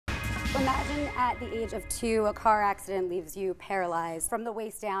Imagine at the age of 2, a car accident leaves you paralyzed from the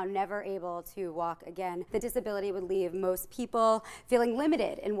waist down, never able to walk again. The disability would leave most people feeling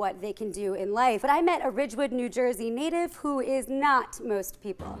limited in what they can do in life. But I met a Ridgewood, New Jersey native who is not most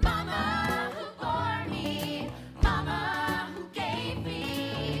people. Mama who bore me, mama who gave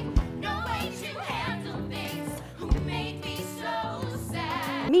me, no way to handle things, who made me so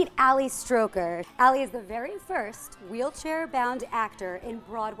sad. Meet Allie Stroker. Allie is the very first wheelchair-bound actor in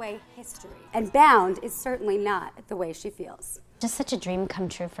Broadway history. And bound is certainly not the way she feels. Just such a dream come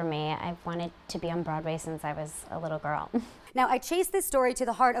true for me. I've wanted to be on Broadway since I was a little girl. Now, I chased this story to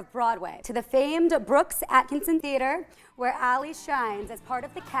the heart of Broadway, to the famed Brooks Atkinson Theatre, where Allie shines as part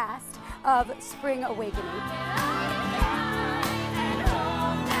of the cast of Spring Awakening.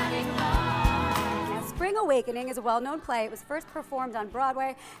 Spring Awakening is a well-known play. It was first performed on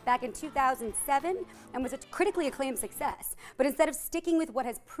Broadway back in 2007 and was a critically acclaimed success. But instead of sticking with what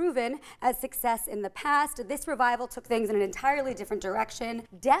has proven as success in the past, this revival took things in an entirely different direction.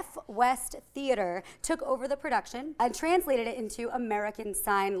 Deaf West Theatre took over the production and translated it into American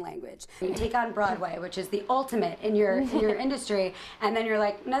Sign Language. You take on Broadway, which is the ultimate in your industry, and then you're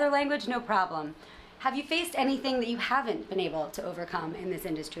like, another language, no problem. Have you faced anything that you haven't been able to overcome in this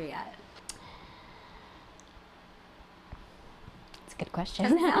industry yet? Good question.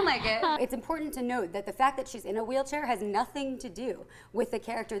 Doesn't sound like it. It's important to note that the fact that she's in a wheelchair has nothing to do with the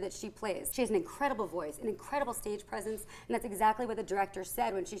character that she plays. She has an incredible voice, an incredible stage presence, and that's exactly what the director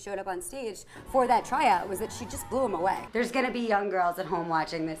said when she showed up on stage for that tryout, was that she just blew him away. There's gonna be young girls at home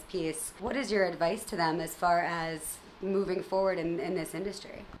watching this piece. What is your advice to them as far as moving forward in this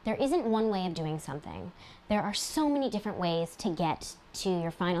industry? There isn't one way of doing something. There are so many different ways to get to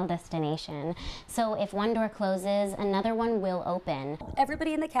your final destination. So if one door closes, another one will open.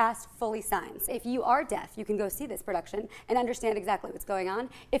 Everybody in the cast fully signs. If you are deaf, you can go see this production and understand exactly what's going on.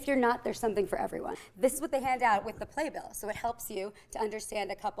 If you're not, there's something for everyone. This is what they hand out with the playbill, so it helps you to understand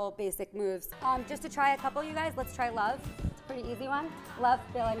a couple basic moves. Just to try a couple, you guys, let's try Love. It's a pretty easy one. Love,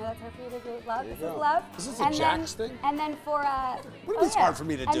 Bill, I know that's hard for you to do. Love, this is Love. Is this a Jax thing? And then for, What is hard for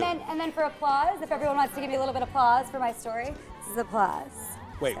me to do? And then for applause, if everyone wants to give me a little bit of applause for my story, this is applause.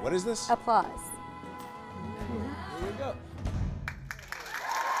 Wait, what is this? Applause. Here we go.